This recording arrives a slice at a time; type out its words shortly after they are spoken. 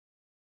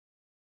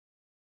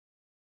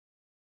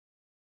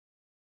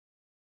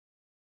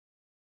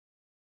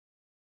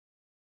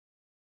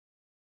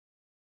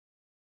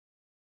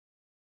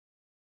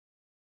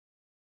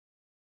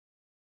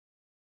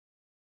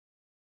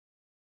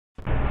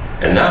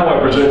And now I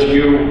present to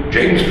you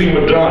James B.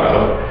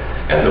 Madonna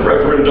and the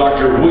Reverend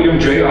Dr. William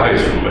J.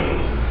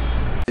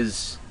 Eisenman.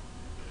 His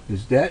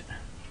debt?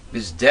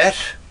 His debt?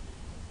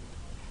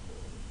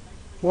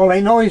 Well,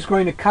 they know he's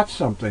going to cut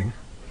something.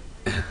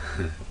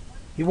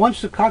 He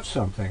wants to cut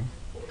something.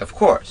 Of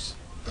course.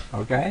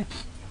 Okay?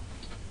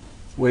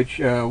 Which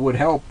would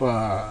help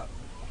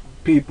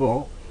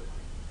people.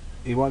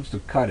 He wants to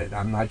cut it.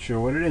 I'm not sure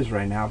what it is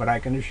right now, but I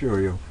can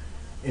assure you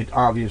it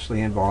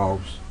obviously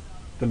involves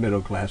the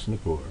middle class and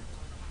the poor.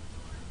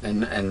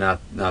 And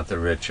not the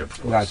rich, of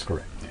course. That's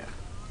correct.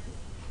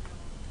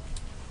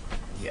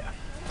 Yeah.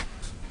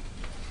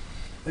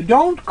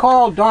 Don't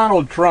call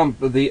Donald Trump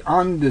the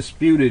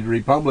undisputed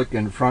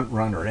Republican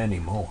frontrunner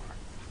anymore.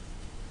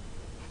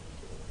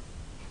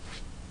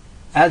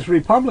 As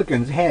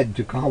Republicans head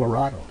to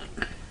Colorado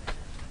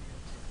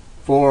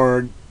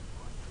for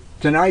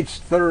tonight's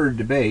third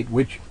debate,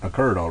 which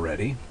occurred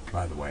already,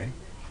 by the way,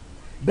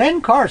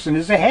 Ben Carson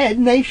is ahead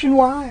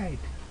nationwide.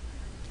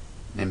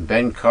 And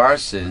Ben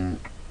Carson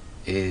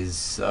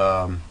is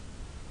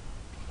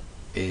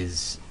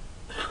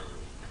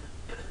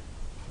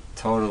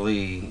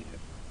totally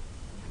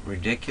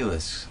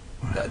ridiculous.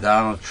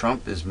 Donald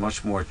Trump is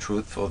much more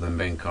truthful than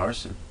Ben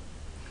Carson.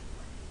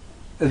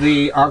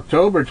 The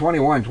October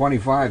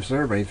 21-25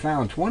 survey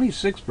found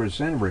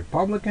 26% of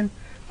Republican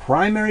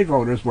primary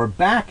voters were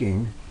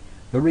backing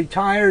the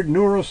retired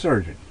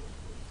neurosurgeon.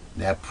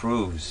 That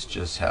proves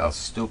just how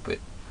stupid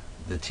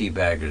the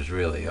teabaggers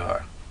really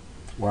are.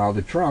 While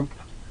the Trump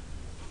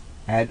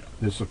had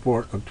the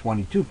support of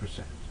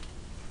 22%.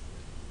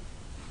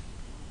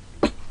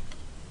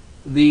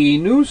 The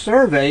new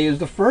survey is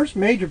the first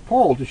major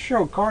poll to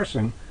show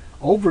Carson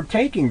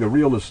overtaking the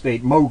real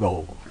estate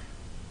mogul.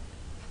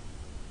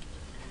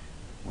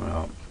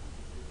 Well,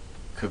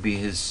 could be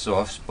his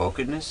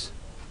soft-spokenness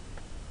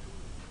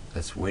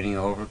that's winning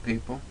over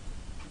people.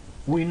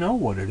 We know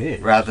what it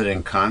is. Rather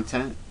than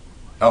content.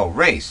 Oh,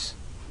 race.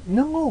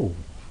 No.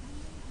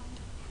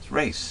 It's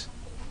race.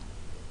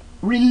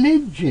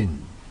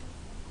 Religion.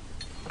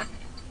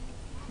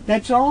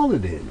 That's all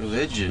it is.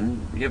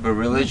 Religion? Yeah, but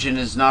religion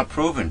is not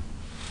proven.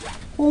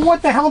 Well,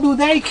 what the hell do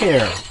they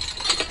care?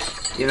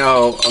 You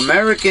know,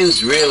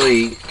 Americans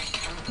really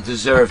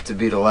deserve to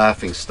be the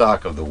laughing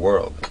stock of the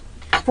world.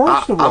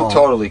 First of all, I'm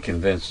totally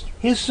convinced.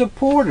 His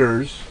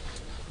supporters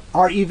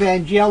are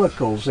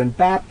evangelicals and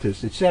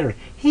Baptists, etc.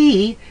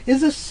 He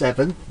is a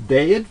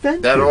Seventh-day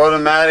Adventist. That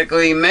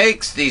automatically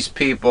makes these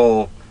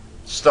people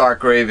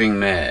stark raving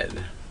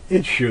mad.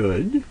 It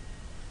should,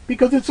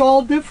 because it's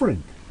all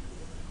different.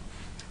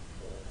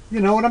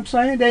 You know what I'm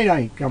saying? They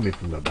ain't coming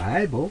from the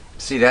Bible.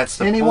 See, that's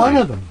the point. Any one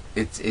of them.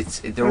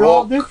 They're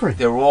all different.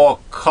 They're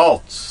all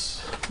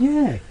cults.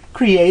 Yeah,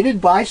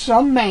 created by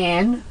some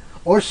man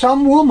or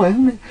some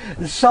woman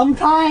some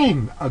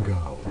time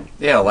ago.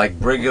 Yeah, like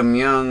Brigham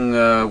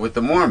Young with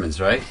the Mormons,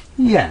 right?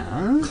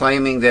 Yeah.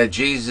 Claiming that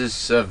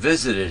Jesus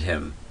visited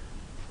him.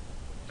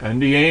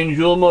 And the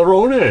angel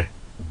Moroni.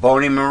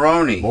 Boney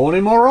Maroney. Boney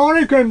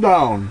Maroney came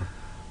down.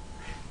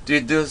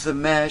 Dude does the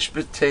mashed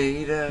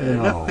potato.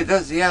 No, he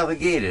does the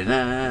alligator.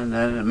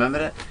 Remember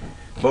that?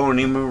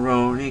 Boney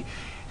Maroney.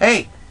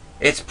 Hey,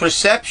 it's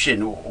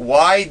perception.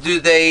 Why do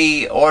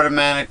they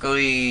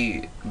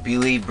automatically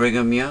believe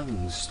Brigham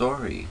Young's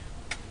story?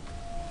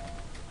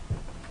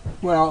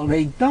 Well,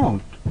 they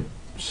don't.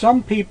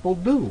 Some people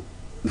do.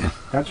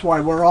 That's why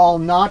we're all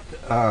not,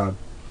 what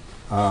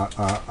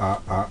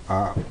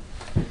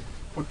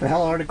the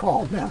hell are they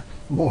called now?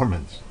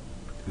 Mormons.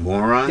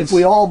 Morons? If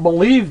we all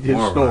believed his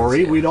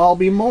story, we'd all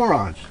be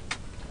morons.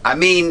 I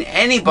mean,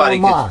 anybody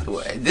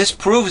could. This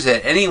proves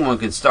that anyone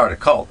can start a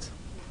cult.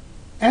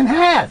 And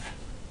have.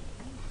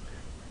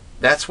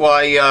 That's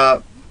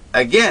why,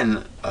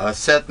 again,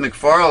 Seth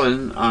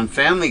MacFarlane on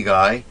Family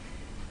Guy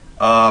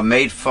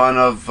made fun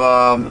of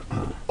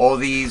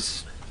all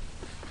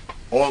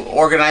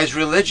organized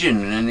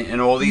religion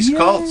and all these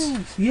cults.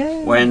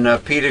 Yes. When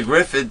Peter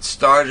Griffith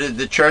started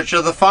the Church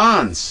of the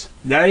Fonz.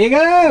 There you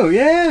go,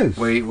 yes.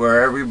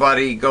 Where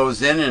everybody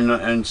goes in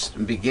and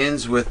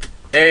begins with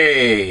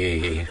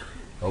A.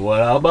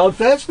 Well, how about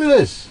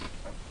Festivus?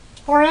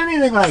 Or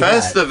anything like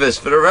Festivus,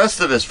 for the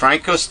rest of us.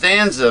 Frank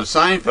Costanza of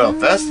Seinfeld.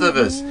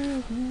 Festivus.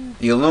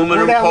 The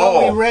aluminum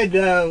pole. What we read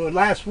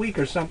last week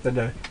or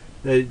something,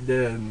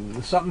 the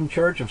something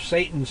Church of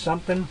Satan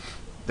something.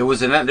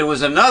 There's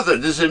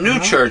a new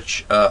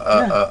church,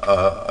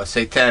 a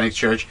satanic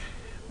church,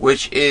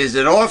 which is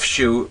an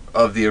offshoot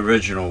of the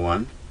original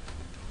one.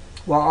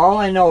 Well, all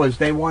I know is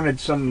they wanted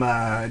some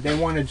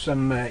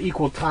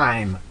equal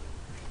time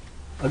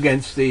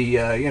against the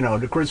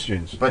the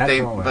Christians. But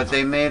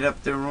they made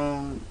up their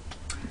own.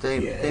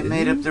 They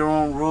made up their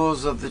own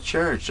rules of the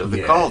church, of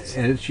the cult.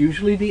 And it's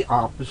usually the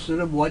opposite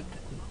of what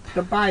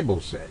the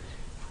Bible says.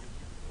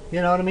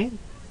 You know what I mean?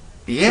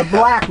 Yeah. The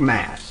black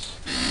mass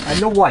and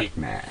the white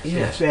mass,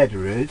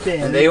 etc.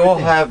 And they all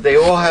have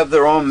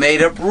their own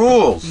made-up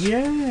rules.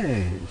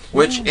 Yes.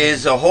 Which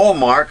is a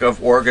hallmark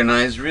of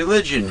organized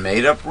religion,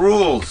 made-up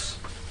rules.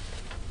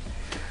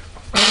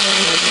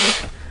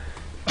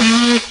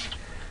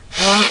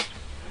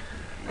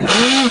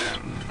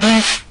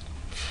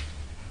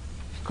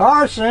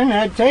 Carson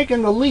had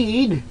taken the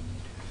lead in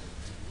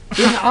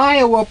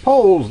Iowa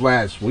polls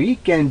last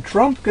week, and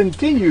Trump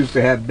continues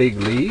to have big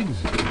leads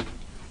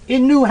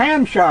in New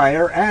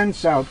Hampshire and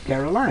South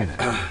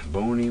Carolina.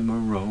 Boney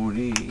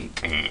Maroney.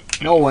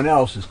 No one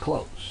else is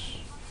close.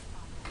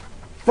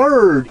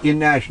 Third in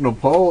national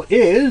poll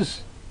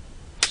is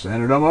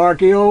Senator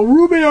Marco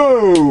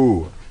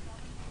Rubio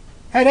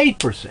at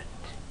 8%.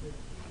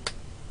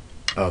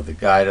 Oh, the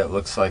guy that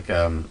looks like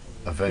a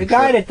The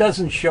guy that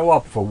doesn't show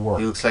up for work.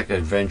 He looks like a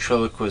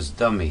ventriloquist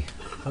dummy.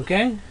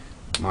 Okay?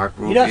 Mark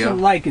Rubio. He doesn't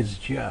like his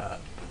job.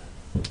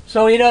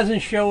 So he doesn't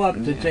show up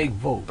to take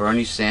votes.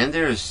 Bernie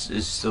Sanders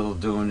is still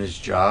doing his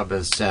job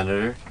as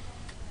senator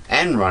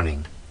and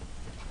running.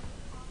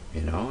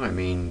 You know, I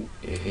mean,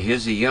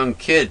 here's a young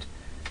kid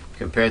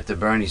compared to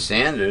Bernie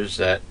Sanders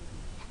that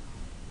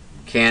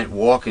can't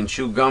walk and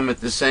chew gum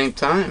at the same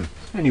time.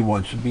 And he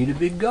wants to be the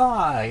big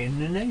guy in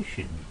the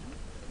nation.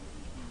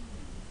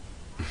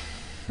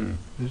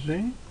 You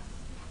see?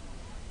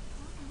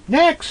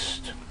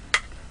 Next,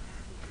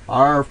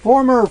 our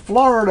former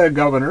Florida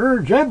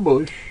governor, Jeb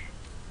Bush,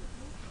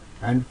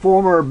 and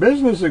former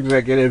business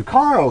executive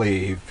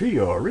Carly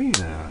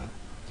Fiorina.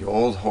 The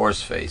old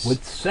horse face.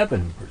 With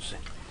 7%.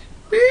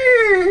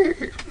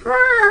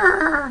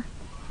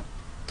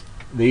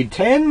 The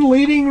 10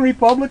 leading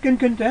Republican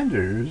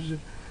contenders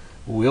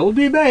will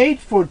debate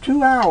for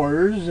 2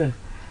 hours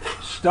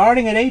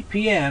starting at 8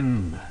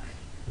 p.m.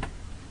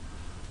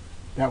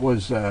 That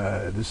was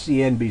the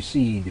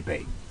CNBC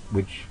debate,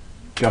 which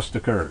just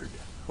occurred.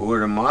 Who were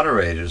the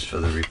moderators for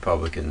the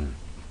Republican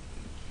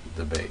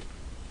debate?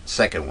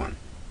 Second one.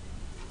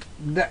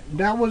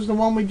 That was the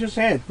one we just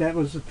had. That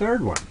was the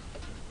third one,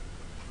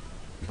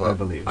 But, I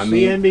believe. I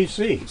mean,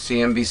 CNBC.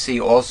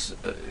 CNBC also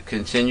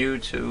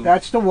continued to...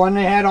 That's the one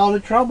they had all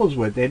the troubles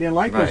with. They didn't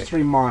like Right. those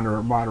three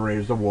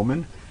moderators, the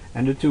woman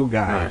and the two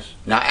guys. Right.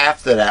 Now,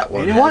 after that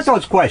one... They didn't want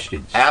those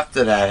questions.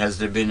 After that, has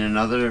there been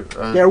another...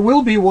 There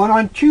will be one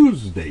on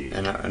Tuesday.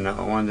 And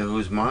I wonder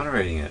who's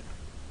moderating it.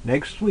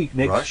 Next week.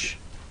 Rush?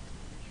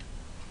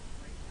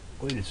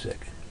 Wait a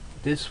second.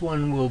 This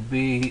one will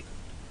be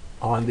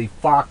on the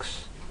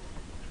Fox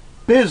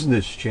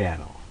Business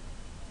Channel.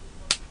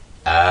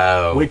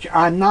 Oh. Which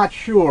I'm not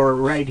sure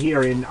right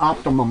here in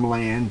Optimum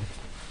Land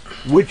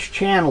which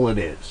channel it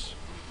is.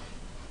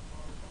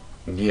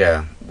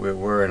 Yeah,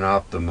 we're in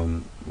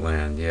Optimum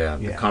Land, yeah.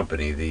 The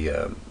company,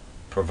 the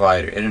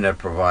provider, internet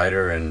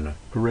provider and...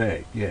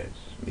 Correct, yes.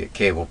 The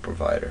cable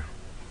provider.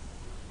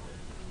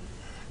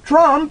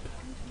 Trump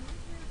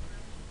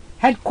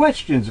had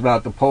questions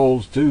about the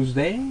polls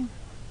Tuesday.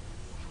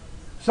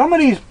 Some of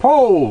these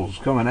polls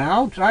coming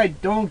out, I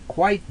don't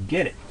quite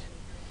get it.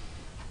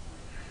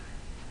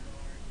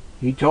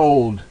 He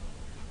told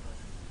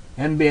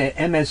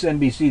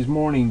MSNBC's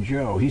Morning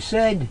Joe, he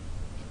said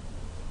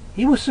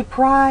he was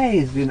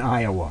surprised in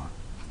Iowa.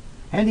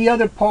 And the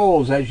other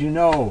polls, as you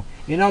know,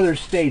 in other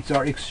states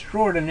are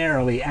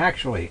extraordinarily,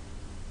 actually,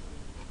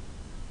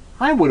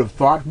 I would have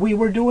thought we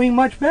were doing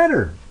much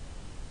better.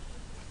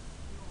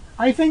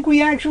 I think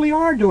we actually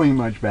are doing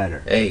much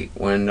better. Hey,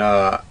 when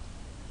a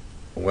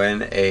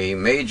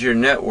major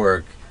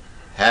network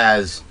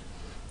has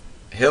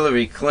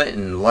Hillary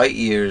Clinton light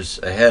years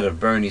ahead of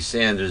Bernie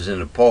Sanders in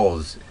the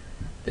polls,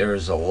 there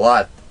is a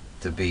lot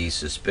to be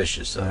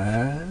suspicious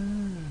of.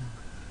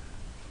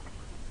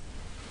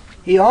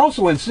 He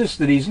also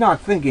insisted he's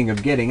not thinking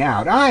of getting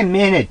out. I'm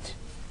in it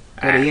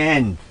to the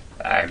end.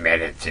 I'm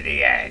in it to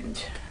the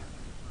end.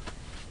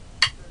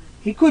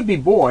 He could be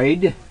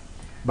buoyed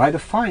by the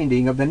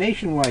finding of the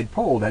nationwide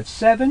poll that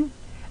 7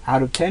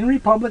 out of 10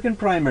 Republican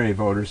primary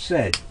voters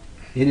said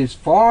it is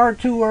far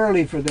too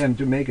early for them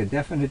to make a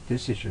definite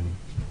decision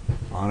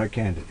on a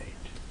candidate.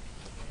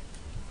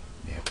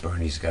 Yeah,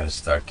 Bernie's got to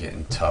start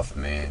getting tough,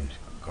 man.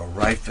 Go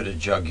right for the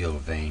jugular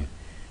vein.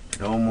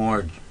 No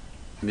more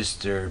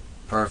Mr.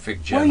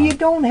 Perfect Gentleman. Well, you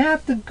don't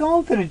have to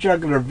go to the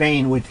jugular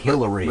vein with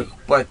Hillary.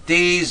 But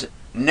these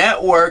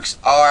networks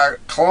are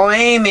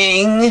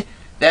claiming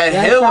that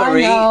Yes,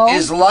 Hillary I know.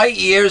 is light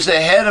years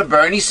ahead of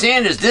Bernie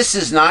Sanders. This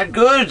is not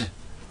good.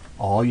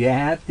 All you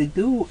have to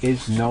do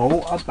is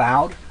know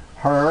about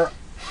her,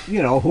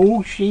 you know,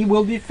 who she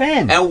will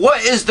defend. And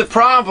what is the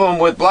problem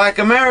with black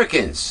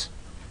Americans?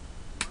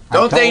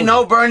 Don't they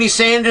know Bernie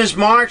Sanders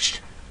marched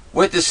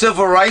with the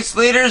civil rights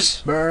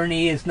leaders?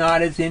 Bernie is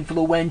not as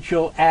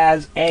influential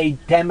as a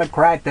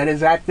Democrat that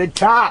is at the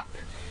top.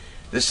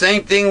 The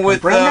same thing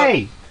with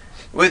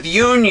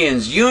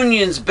unions.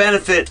 Unions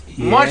benefit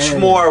much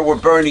more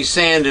with Bernie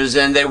Sanders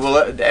than they will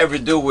ever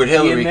do with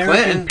Hillary the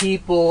American Clinton.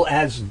 people,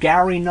 as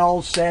Gary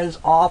Null says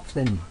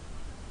often,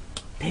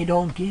 they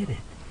don't get it.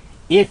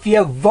 If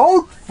you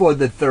vote for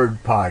the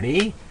third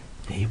party,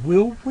 they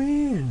will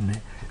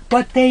win.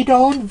 But they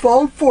don't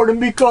vote for them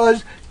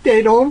because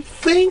they don't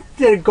think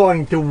they're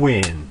going to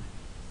win.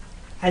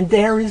 And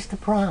there is the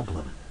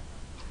problem.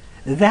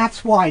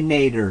 That's why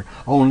Nader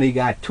only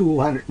got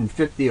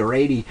 250 or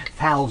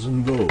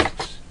 80,000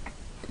 votes.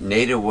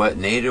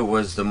 Nader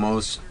was the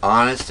most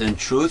honest and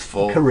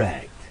truthful.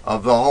 Correct.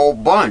 of the whole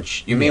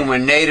bunch. You mean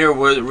when Nader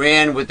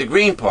ran with the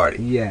Green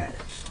Party? Yes.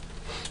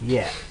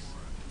 Yes.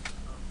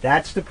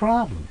 That's the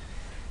problem.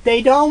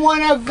 They don't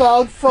want to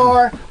vote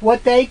for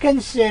what they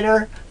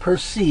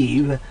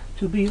perceive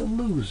to be a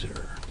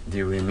loser. Do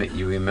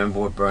you remember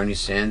what Bernie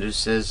Sanders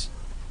says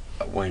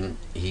when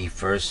he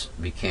first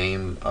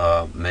became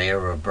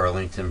mayor of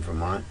Burlington,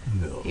 Vermont?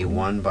 No. He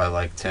won by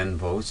like 10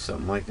 votes,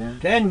 something like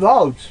that. 10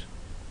 votes?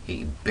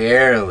 He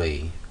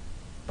barely,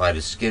 by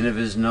the skin of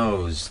his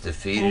nose,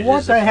 defeated his opponent.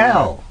 What the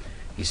hell?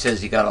 He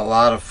says he got a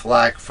lot of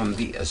flack from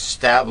the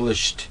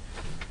established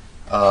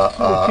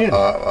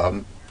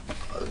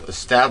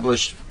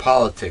established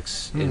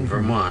politics in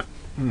Vermont.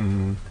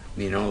 Mm-hmm.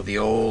 You know, the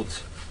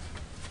old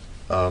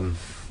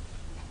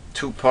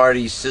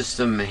two-party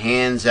system,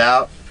 hands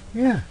out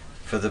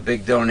for the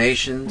big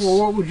donations. Well,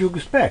 what would you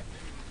expect?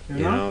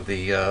 You know,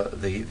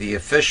 the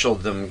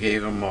officialdom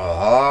gave him a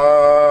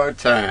hard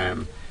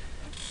time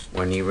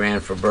when he ran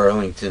for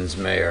Burlington's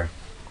mayor.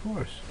 Of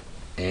course.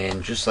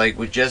 And just like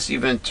with Jesse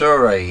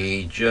Ventura,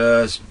 he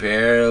just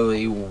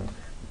barely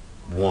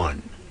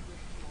won.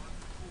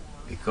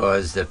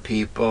 Because the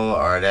people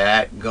are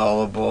that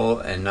gullible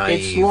and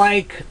naive. It's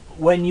like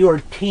when your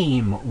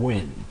team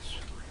wins.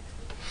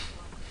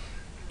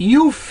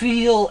 You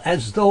feel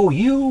as though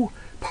you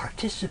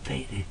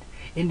participated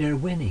in their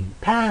winning.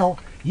 Pal,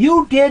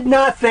 you did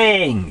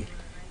nothing.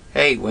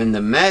 Hey, when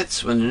the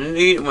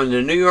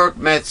New York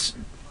Mets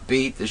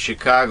beat the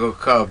Chicago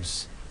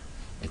Cubs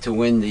to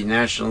win the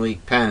National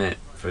League pennant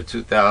for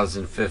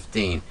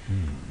 2015,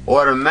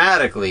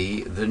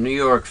 automatically the New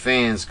York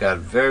fans got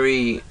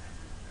very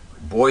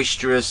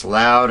boisterous,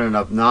 loud, and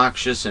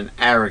obnoxious and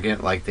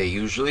arrogant like they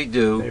usually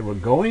do. They were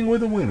going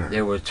with a winner.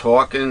 They were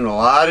talking a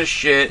lot of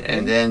shit,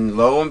 and then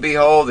lo and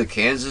behold, the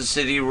Kansas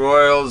City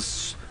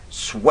Royals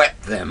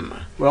swept them.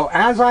 Well,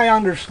 as I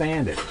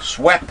understand it,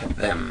 swept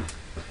them.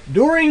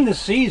 During the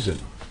season,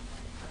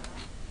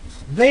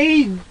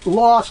 they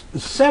lost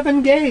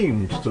 7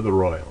 games to the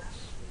Royals.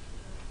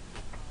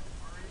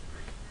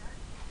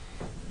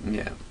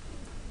 Yeah.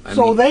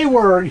 So they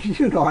were,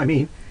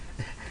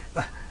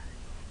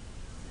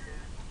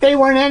 they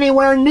weren't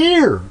anywhere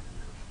near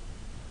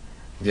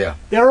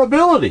their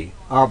ability,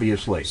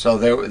 obviously. So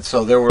they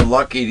were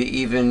lucky to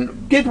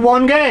even get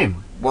 1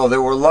 game. Well, they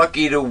were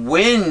lucky to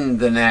win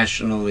the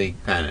National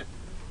League pennant.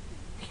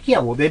 Yeah,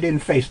 well, they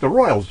didn't face the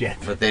Royals yet.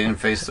 But they didn't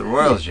face the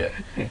Royals yet.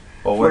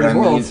 Well, for the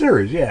World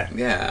Series, yeah.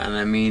 Yeah, and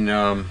I mean,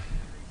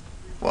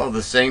 well,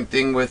 the same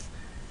thing with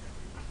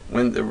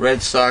when the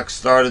Red Sox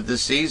started the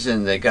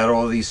season. They got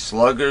all these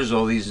sluggers,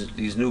 all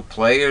these new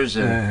players,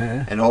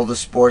 and all the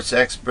sports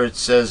experts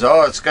says,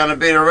 "Oh, it's going to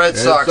be the Red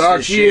Sox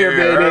this year,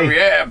 baby."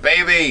 Yeah,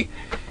 baby.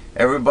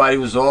 Everybody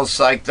was all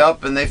psyched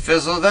up, and they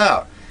fizzled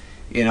out.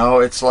 You know,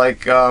 it's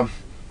like,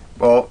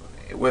 well,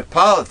 with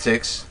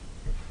politics,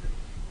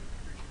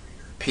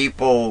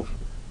 people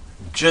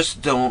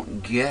just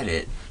don't get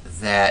it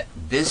that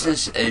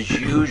business as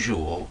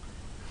usual,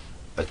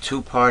 a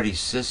two-party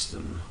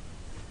system,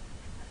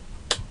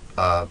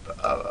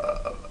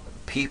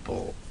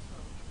 people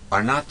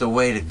are not the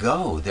way to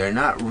go. They're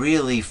not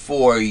really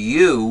for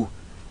you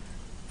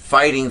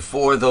fighting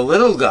for the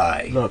little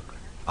guy. Look,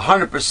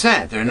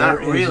 100%. They're not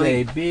really.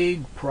 There is a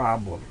big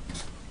problem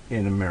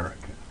in America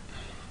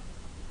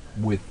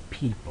with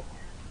people,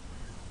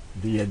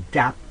 the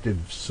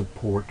adaptive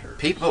supporters.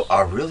 People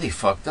are really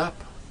fucked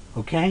up.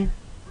 Okay?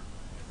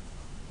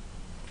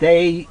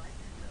 They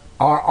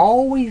are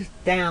always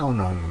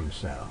down on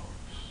themselves.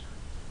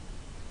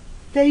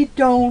 They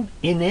don't,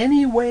 in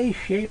any way,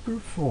 shape, or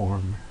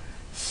form,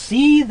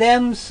 see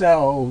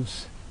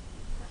themselves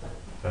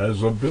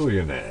as a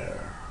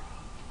billionaire.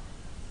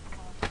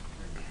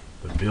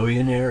 The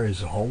billionaire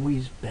is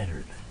always better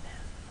than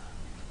them.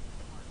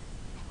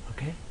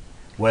 Okay?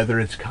 Whether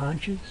it's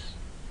conscious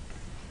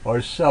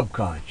or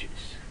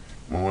subconscious,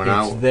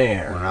 Well,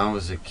 there. When I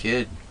was a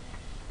kid,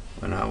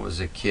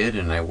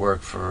 and I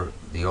worked for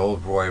the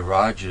old Roy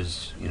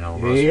Rogers,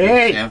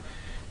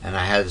 and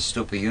I had a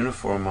stupid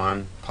uniform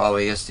on,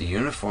 polyester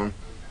uniform.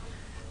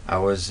 I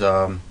was,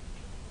 well,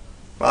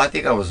 I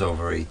think I was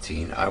over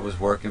 18. I was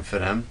working for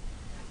them,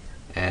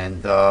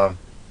 and all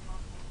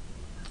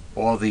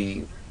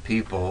the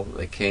people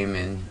that came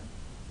in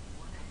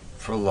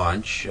for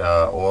lunch,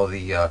 all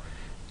the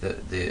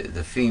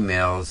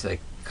females,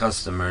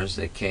 customers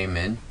that came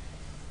in,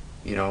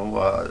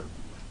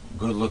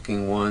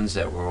 good-looking ones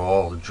that were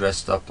all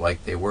dressed up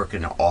like they work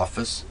in an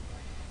office.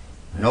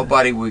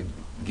 Nobody would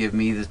give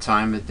me the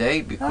time of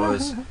day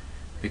because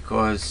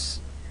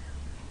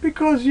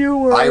you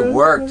were. I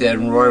worked at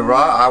Roy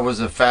Rock. I was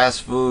a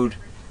fast food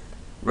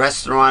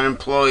restaurant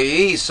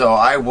employee, so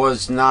I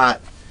was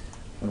not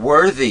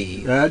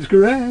worthy. That's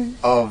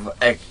correct. Of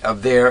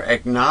their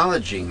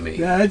acknowledging me.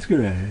 That's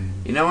correct.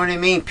 You know what I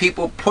mean?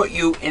 People put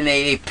you in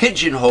they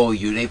pigeonhole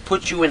you. They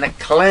put you in a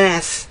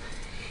class,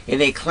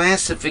 in a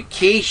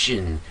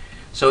classification.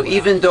 So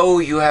even though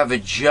you have a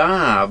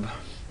job,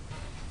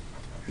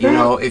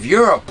 if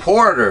you're a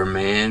porter,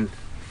 man,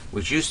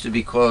 which used to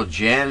be called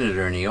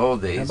janitor in the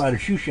old days. How about a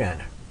shoe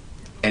shiner?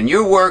 and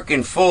you're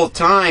working full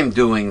time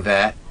doing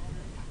that,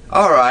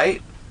 all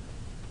right,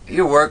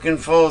 you're working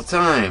full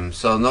time,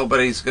 so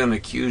nobody's going to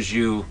accuse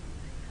you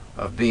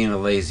of being a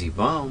lazy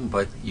bum,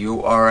 but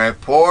you are a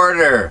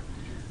porter,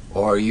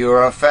 or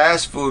you're a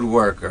fast food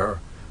worker,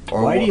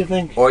 or Why do you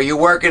think? Or you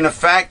work in a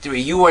factory.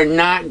 You are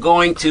not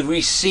going to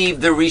receive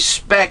the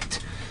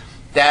respect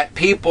that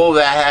people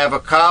that have a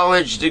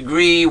college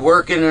degree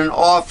work in an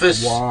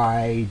office.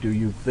 Why do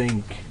you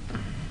think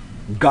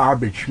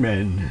garbage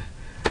men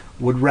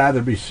would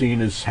rather be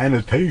seen as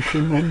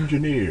sanitation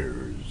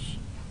engineers?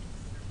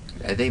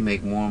 They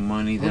make more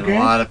money than Okay. a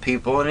lot of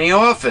people in the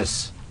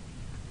office.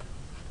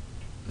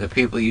 The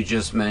people you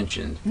just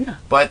mentioned. Yeah.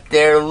 But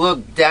they're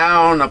looked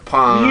down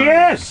upon.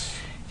 Yes.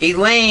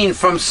 Elaine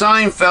from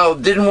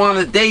Seinfeld didn't want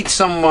to date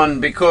someone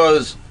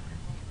because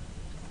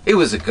he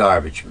was a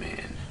garbage man.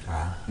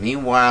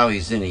 Meanwhile,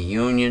 he's in a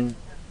union.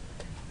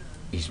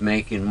 He's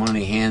making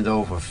money hand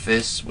over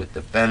fist with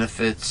the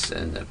benefits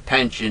and the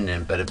pension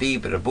and bada-bee,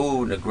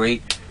 bada-boo, and the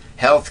great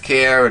health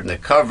care and the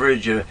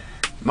coverage.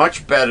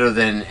 Much better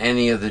than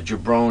any of the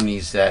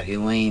jabronis that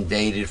Elaine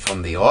dated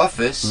from the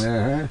office.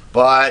 Uh-huh.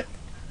 But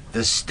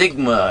the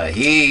stigma,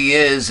 he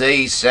is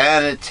a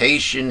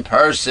sanitation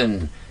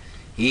person.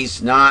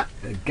 He's not,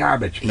 A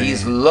garbage man.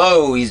 he's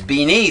low, he's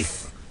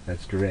beneath.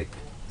 That's correct.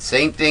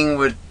 Same thing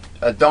with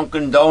a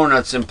Dunkin'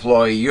 Donuts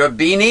employee. You're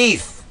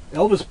beneath.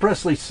 Elvis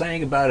Presley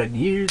sang about it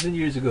years and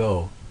years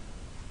ago.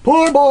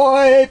 Poor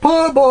boy,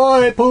 poor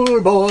boy,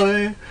 poor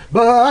boy,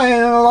 but I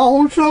am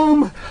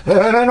lonesome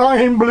and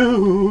I'm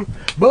blue.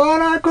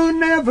 But I could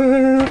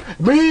never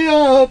be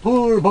a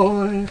poor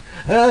boy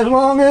as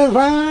long as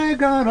I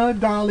got a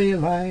dolly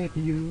like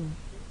you.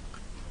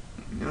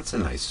 That's a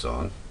nice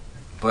song.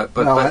 But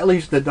Well, at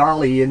least the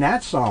dolly in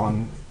that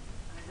song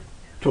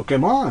took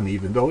him on,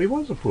 even though he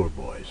was a poor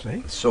boy.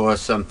 See? saw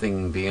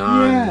something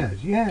beyond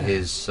Yes.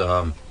 his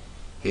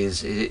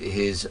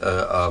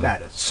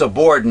Status.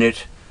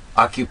 subordinate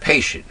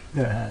occupation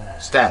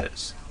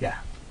status. Yeah.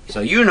 So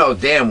you know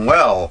damn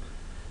well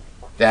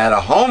that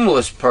a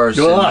homeless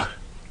person Ugh.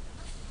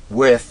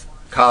 with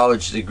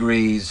college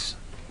degrees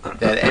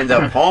that end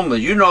up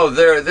homeless, you know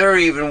they're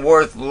even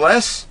worth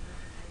less,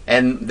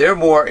 and they're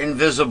more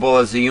invisible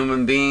as a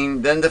human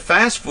being than the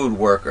fast food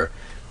worker.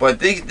 But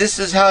this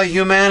is how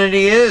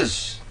humanity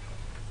is.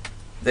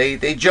 They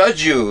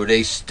judge you.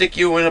 They stick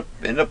you in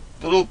a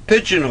little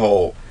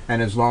pigeonhole.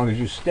 And as long as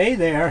you stay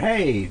there,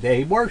 hey,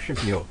 they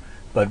worship you.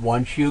 But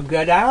once you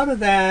get out of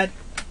that,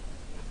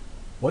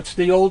 what's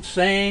the old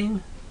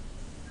saying?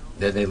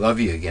 Then they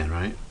love you again,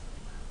 right?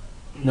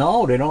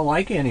 No, they don't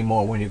like you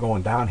anymore when you're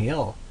going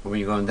downhill. When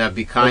you're going down,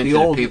 be kind the to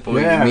old- the people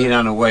yeah. you meet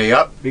on the way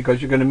up.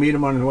 Because you're going to meet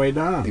them on the way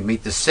down. You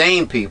meet the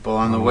same people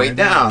on the way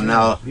down.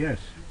 Now, Yes.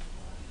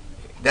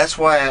 that's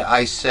why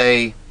I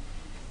say,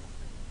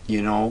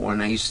 you know,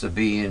 when I used to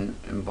be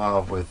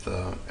involved with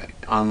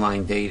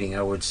online dating,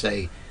 I would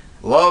say,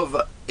 love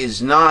is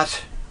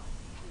not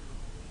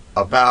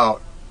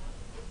about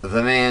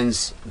the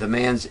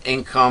man's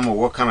income or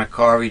what kind of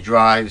car he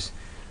drives.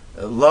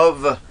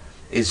 Love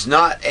is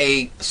not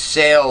a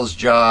sales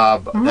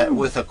job that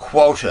with a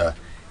quota.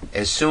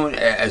 As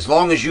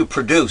long as you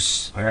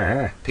produce,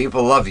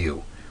 people love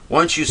you.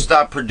 Once you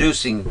stop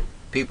producing,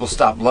 people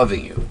stop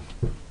loving you.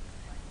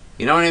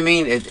 You know what I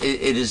mean? It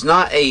is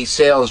not a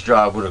sales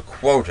job with a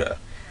quota.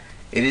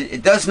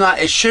 It does not.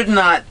 It should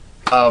not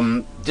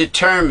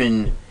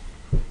determine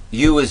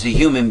you as a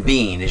human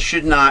being. It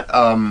should not.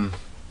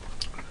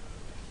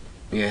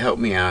 Help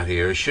me out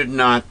here. It should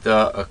not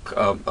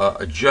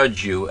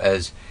judge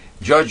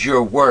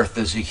your worth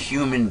as a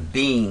human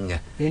being.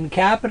 In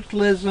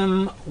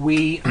capitalism,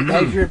 we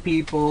measure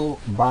people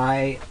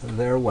by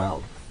their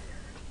wealth.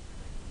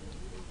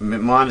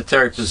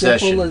 Monetary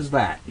possession. Simple as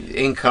that.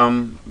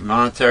 Income,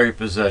 monetary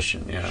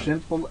possession. Yeah.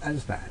 Simple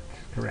as that.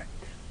 Correct.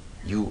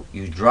 You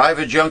drive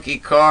a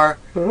junky car,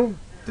 the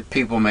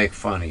people make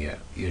fun of you.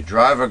 You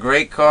drive a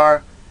great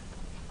car,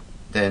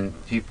 then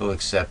people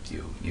accept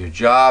you. Your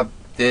job,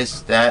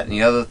 this, that, and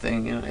the other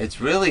thing. You know, it's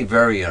really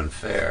very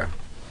unfair.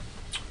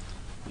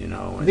 You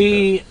know. And,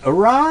 The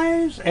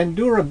rise and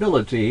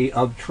durability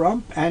of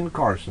Trump and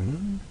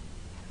Carson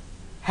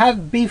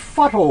have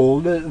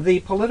befuddled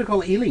the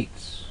political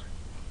elites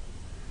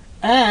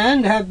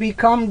and have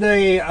become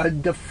the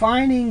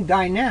defining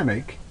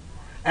dynamic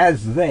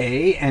as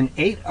they and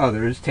 8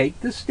 others take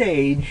the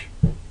stage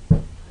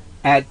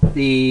at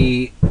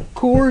the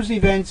Coors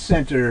Event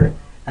Center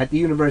at the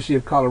University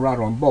of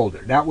Colorado in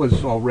Boulder. That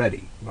was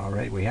already, all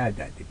right, we had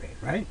that debate,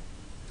 right?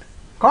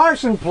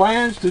 Carson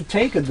plans to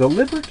take a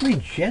deliberately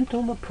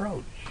gentle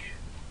approach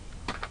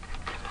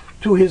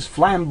to his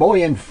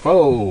flamboyant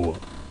foe.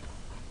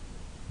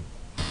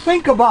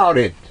 Think about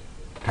it.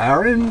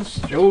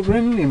 Parents,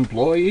 children,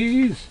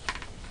 employees.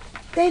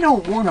 They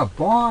don't want a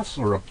boss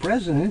or a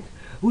president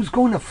who's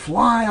going to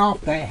fly off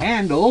the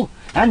handle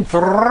and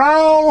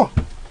throw,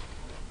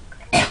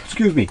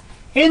 excuse me,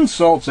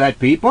 insults at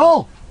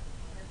people.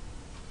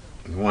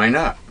 Why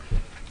not?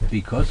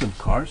 Because of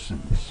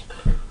Carson's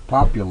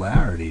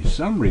popularity,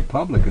 some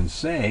Republicans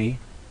say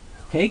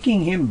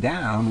Taking him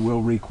down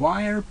will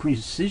require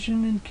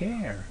precision and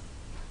care.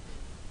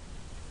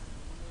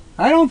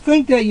 I don't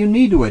think that you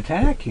need to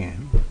attack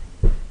him.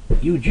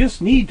 You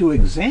just need to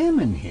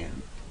examine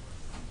him.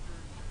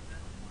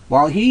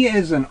 While he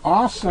has an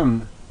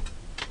awesome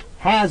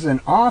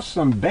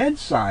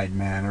bedside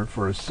manner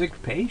for a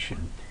sick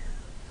patient,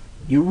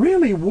 you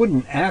really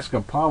wouldn't ask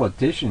a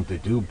politician to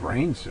do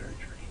brain surgery.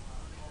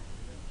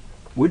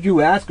 Would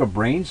you ask a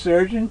brain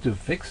surgeon to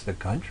fix the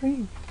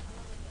country?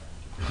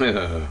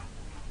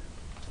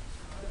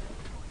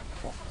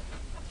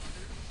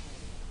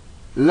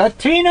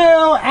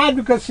 Latino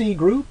advocacy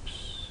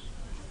groups,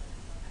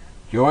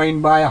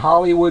 joined by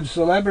Hollywood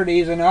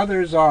celebrities and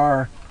others,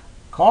 are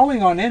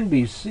calling on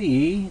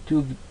NBC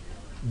to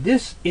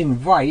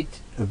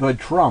disinvite the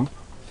Trump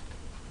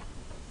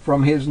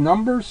from his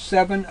number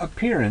 7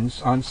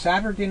 appearance on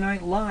Saturday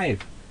Night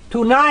Live.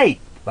 Tonight,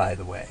 by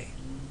the way.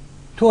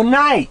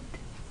 Tonight.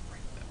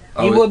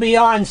 He will be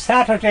on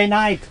Saturday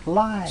Night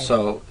Live.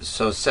 So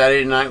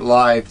Saturday Night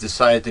Live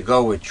decided to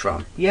go with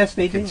Trump. Yes,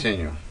 they did.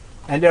 Continue.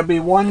 And there'll be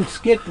one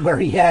skit where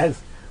he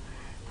has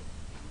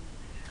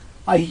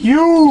a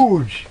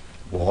huge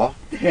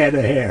head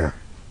of hair.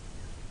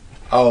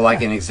 Oh,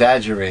 like an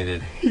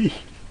exaggerated.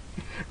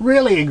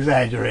 Really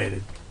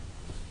exaggerated.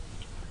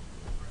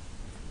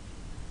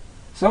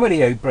 Somebody,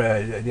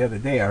 the other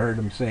day, I heard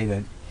him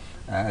say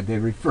that they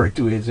referred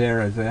to his hair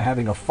as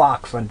having a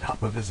fox on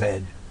top of his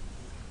head.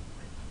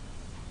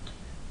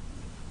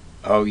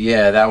 Oh,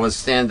 yeah, that was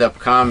stand-up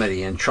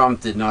comedy, and Trump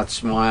did not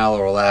smile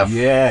or laugh.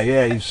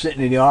 Yeah, he's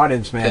sitting in the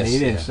audience, man. He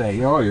didn't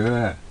say, oh,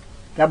 yeah.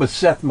 That was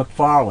Seth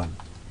MacFarlane.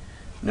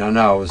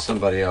 No, it was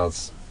somebody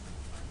else.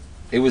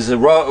 It was he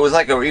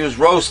was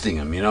roasting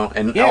him, you know.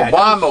 And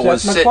Obama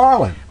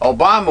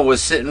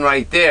was sitting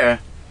right there.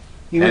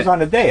 He was on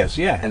the dais,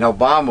 yeah. And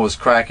Obama was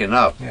cracking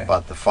up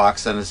about the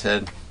fox on his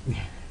head.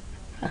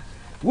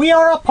 We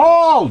are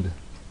appalled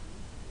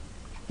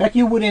that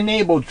you would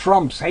enable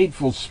Trump's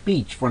hateful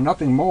speech for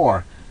nothing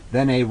more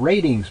than a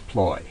ratings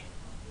ploy.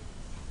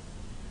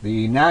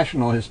 The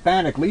National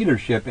Hispanic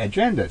Leadership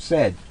Agenda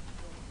said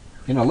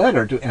in a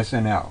letter to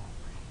SNL.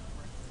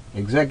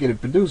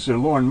 Executive producer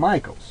Lorne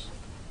Michaels.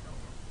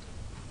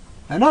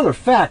 Another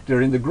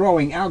factor in the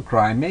growing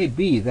outcry may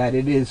be that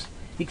it is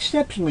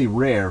exceptionally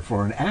rare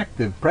for an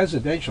active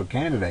presidential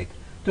candidate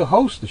to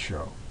host the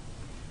show.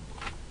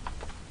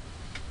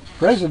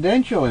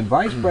 Presidential and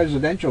vice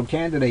presidential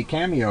candidate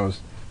cameos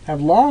have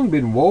long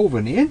been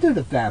woven into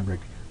the fabric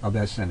of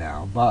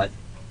SNL, but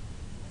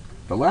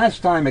the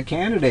last time a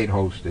candidate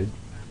hosted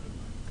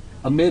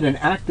amid an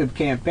active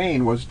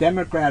campaign was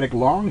Democratic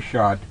long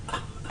shot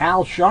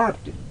Al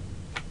Sharpton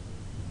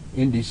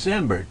in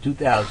December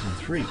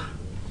 2003.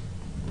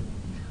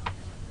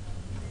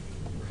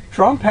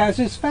 Trump has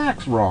his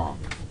facts wrong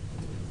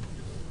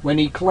when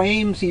he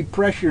claims he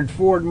pressured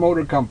Ford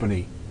Motor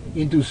Company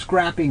into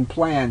scrapping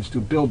plans to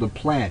build a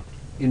plant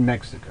in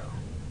Mexico.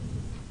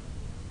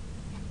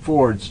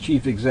 Ford's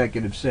chief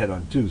executive said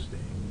on Tuesday.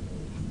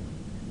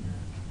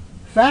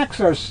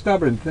 Facts are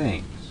stubborn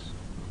things,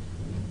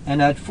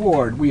 and at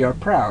Ford we are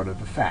proud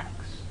of the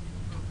facts.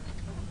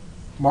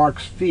 Mark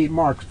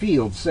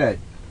Field said,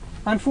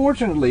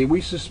 unfortunately,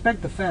 we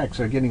suspect the facts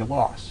are getting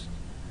lost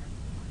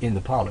in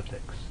the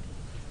politics.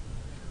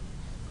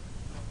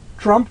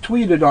 Trump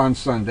tweeted on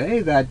Sunday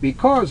that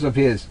because of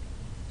his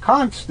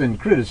constant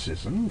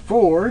criticism,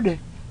 Ford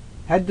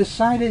had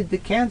decided to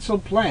cancel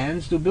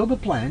plans to build a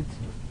plant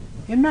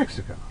in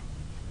Mexico.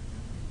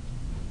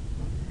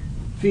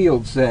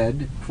 Field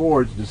said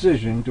Ford's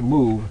decision to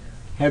move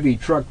heavy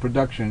truck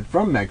production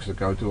from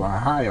Mexico to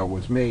Ohio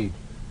was made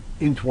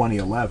in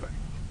 2011.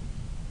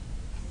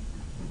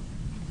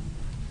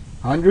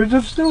 Hundreds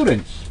of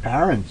students,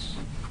 parents,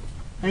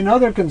 and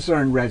other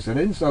concerned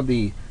residents of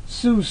the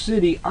Sioux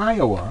City,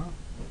 Iowa,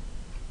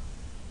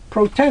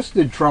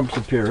 protested Trump's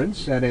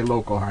appearance at a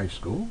local high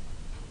school,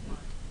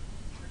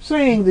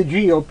 saying the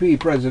GOP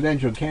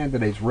presidential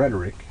candidate's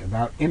rhetoric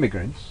about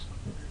immigrants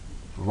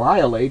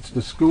violates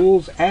the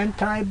school's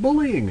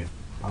anti-bullying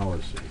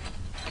policy.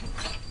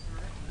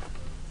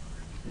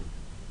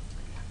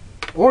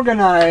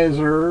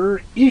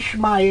 Organizer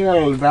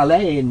Ishmael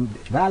Valadez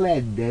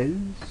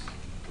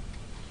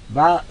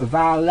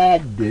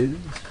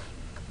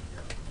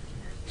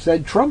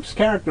said Trump's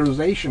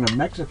characterization of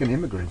Mexican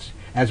immigrants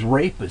as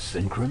rapists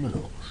and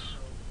criminals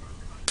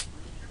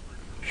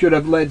should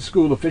have led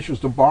school officials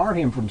to bar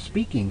him from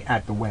speaking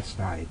at the West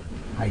Side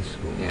High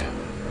School. Yeah.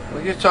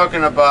 Well, you're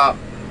talking about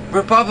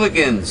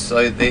Republicans, so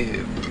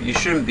you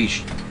shouldn't be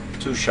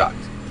too shocked.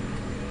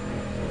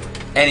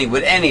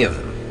 With any of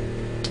them.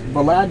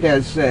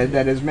 Valadez said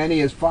that as many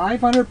as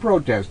 500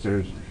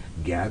 protesters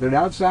gathered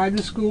outside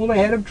the school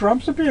ahead of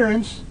Trump's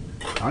appearance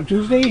on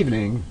Tuesday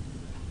evening.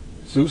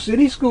 Sioux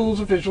City Schools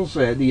officials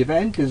said the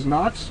event is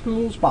not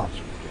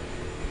school-sponsored.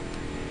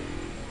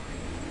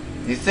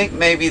 Do you think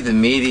maybe the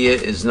media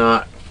is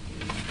not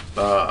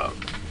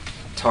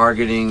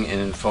targeting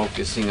and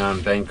focusing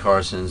on Ben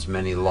Carson's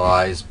many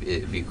lies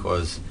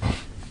because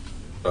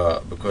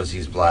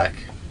he's black?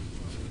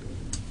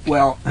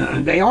 Well,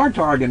 they are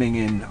targeting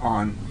in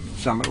on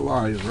some of the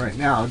lawyers right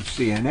now.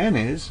 CNN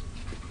is,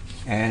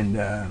 and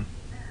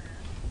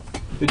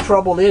the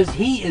trouble is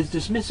he is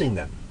dismissing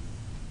them,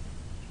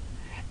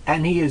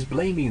 and he is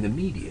blaming the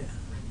media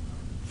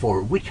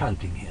for witch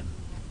hunting him.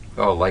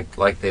 Oh,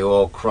 like they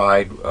all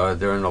cried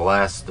during the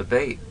last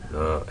debate,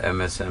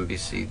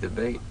 MSNBC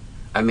debate.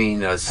 I mean,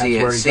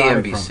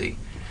 CNBC.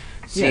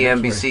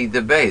 CNBC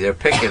debate. They're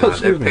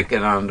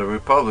picking on the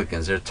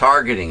Republicans. They're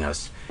targeting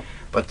us.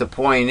 But the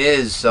point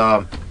is,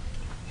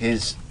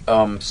 his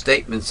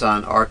statements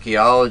on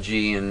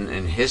archaeology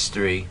and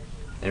history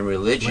and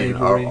religion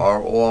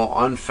are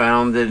all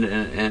unfounded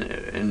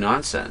and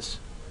nonsense.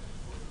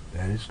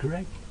 That is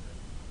correct.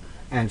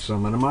 And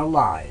some of them are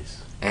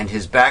lies. And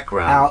his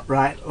background.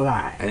 Outright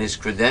lies. And his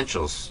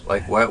credentials,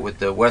 like what with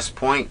the West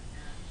Point.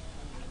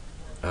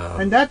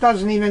 And that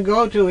doesn't even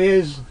go to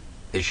his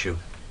issue.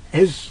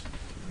 His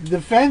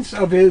defense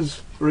of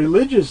his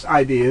religious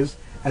ideas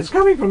as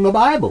coming from the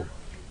Bible.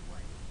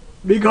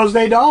 Because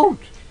they don't.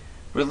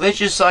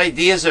 Religious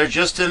ideas are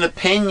just an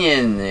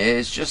opinion.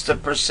 It's just a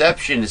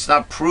perception. It's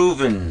not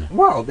proven.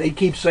 Well, they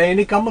keep saying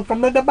they come from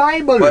the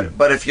Bible.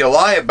 But if you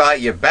lie about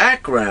your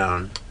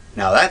background,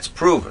 now that's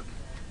proven.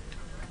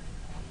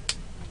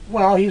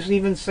 Well, he's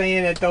even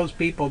saying that those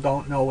people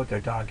don't know what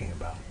they're talking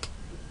about.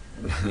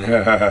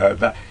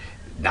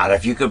 Not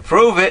if you could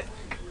prove it.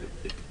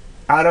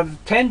 Out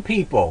of 10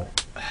 people,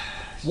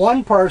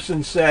 one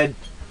person said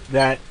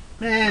that,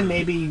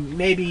 maybe,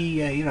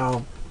 you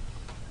know,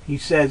 he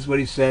says what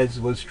he says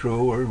was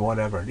true or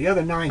whatever. The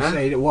other 9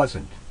 say it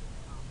wasn't.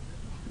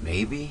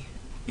 Maybe?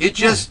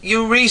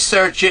 You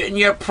research it and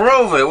you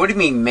prove it. What do you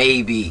mean,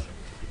 maybe?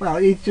 Well,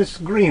 he's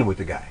just agreeing with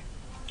the guy.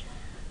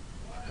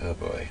 Oh,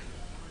 boy.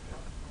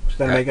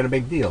 Instead of making a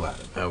big deal out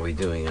of it. How are we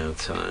doing on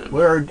time?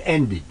 We're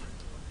ended.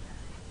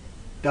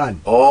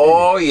 Done.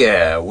 Oh,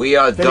 yeah. We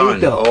are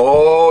done.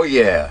 Oh,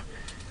 yeah.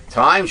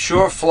 Time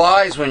sure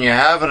flies when you're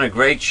having a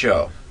great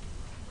show.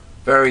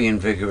 Very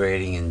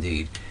invigorating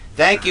indeed.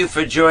 Thank you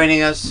for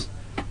joining us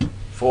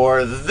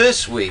for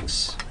this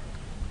week's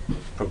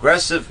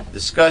Progressive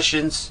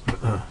Discussions.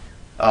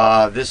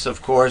 This,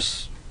 of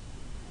course,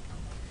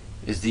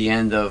 is the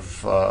end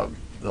of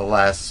the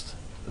last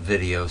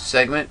video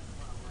segment.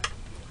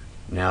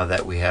 Now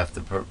that we have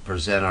to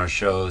present our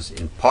shows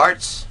in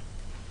parts.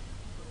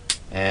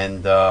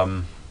 And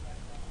I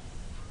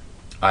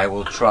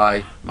will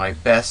try my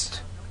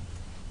best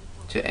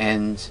to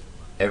end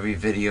every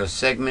video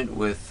segment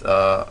with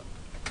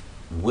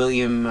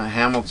William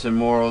Hamilton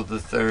Morrow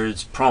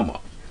III's promo.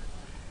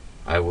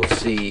 I will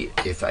see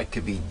if I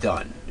could be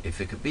done.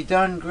 If it could be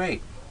done,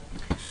 great.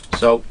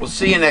 So we'll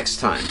see you next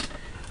time.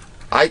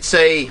 I'd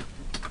say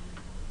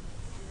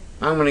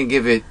I'm going to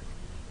give it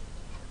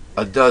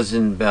a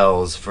dozen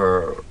bells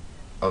for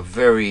a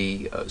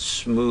very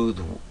smooth,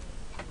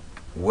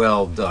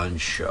 well done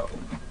show.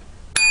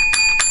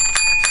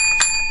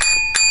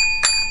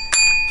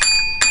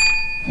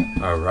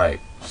 All right.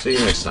 See you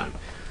next time.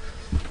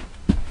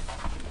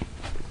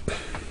 I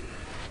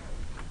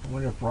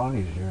wonder if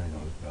Ronnie's hearing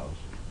those bells.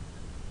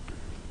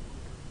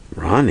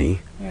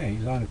 Ronnie? Yeah,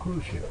 he's on a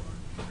cruise ship.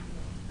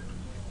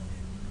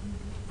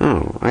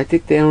 Oh, I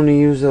think they only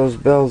use those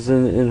bells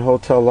in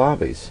hotel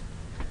lobbies.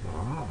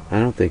 Ah. I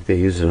don't think they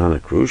use it on a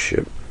cruise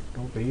ship.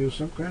 Don't they use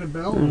some kind of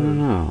bell? I don't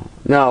know.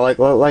 No,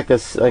 like a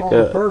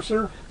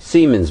purser?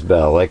 Seaman's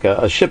bell, like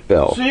a ship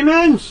bell.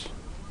 Siemens?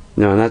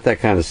 No, not that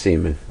kind of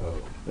seaman. Oh.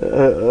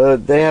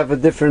 They have a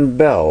different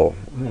bell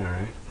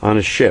Alright. on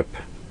a ship.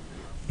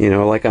 You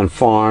know, like on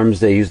farms,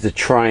 they use the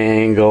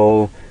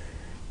triangle.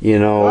 You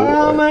know,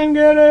 come and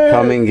get it.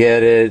 Come and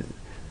get it.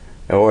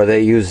 Or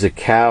they use the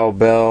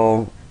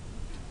cowbell,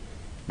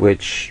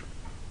 which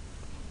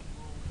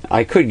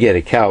I could get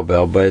a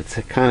cowbell, but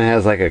it kind of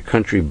has like a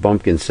country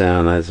bumpkin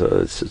sound. I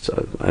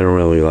don't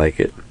really like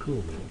it.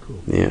 Cool.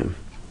 Yeah.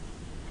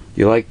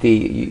 You like do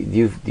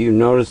you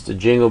notice the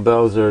jingle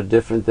bells are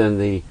different than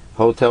the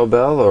hotel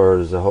bell, or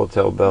is the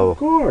hotel bell? Of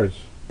course.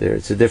 There,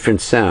 it's a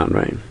different sound,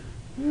 right?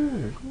 Yeah,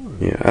 of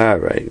course. Yeah. All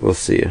right. We'll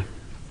see you.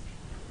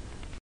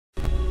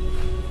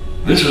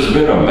 This has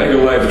been a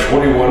MegaLife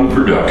 21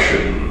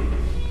 production.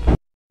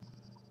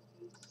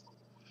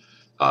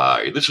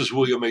 Hi, this is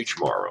William H.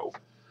 Morrow.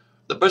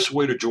 The best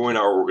way to join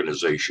our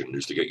organization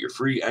is to get your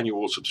free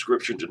annual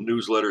subscription to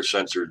Newsletter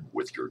Censored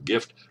with your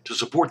gift to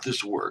support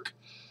this work.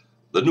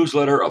 The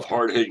newsletter of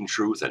hard-hitting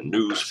truth and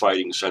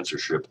news-fighting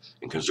censorship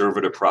and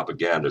conservative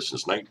propaganda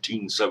since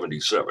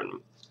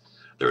 1977.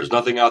 There is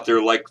nothing out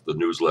there like the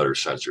Newsletter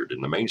Censored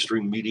in the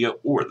mainstream media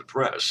or the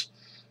press.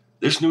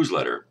 This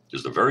newsletter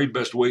is the very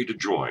best way to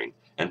join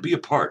and be a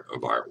part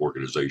of our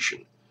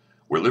organization.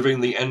 We're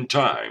living the end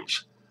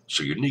times,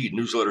 so you need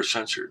Newsletter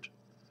Censored.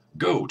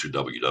 Go to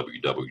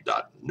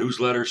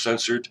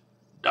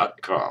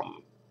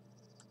www.newslettercensored.com.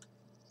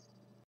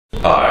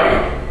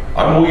 Hi,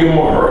 I'm William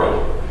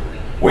Morrow.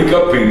 Wake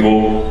up,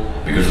 people,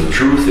 because the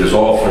truth is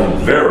often,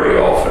 very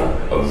often,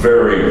 a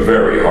very,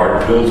 very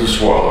hard pill to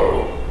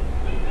swallow.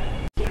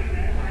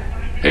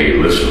 Hey,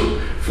 listen,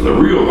 for the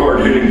real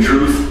hard-hitting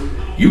truth,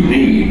 you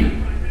need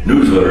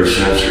Newsletter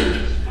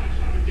censored.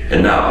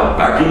 And now,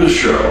 back to the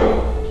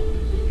show.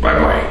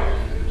 Bye-bye.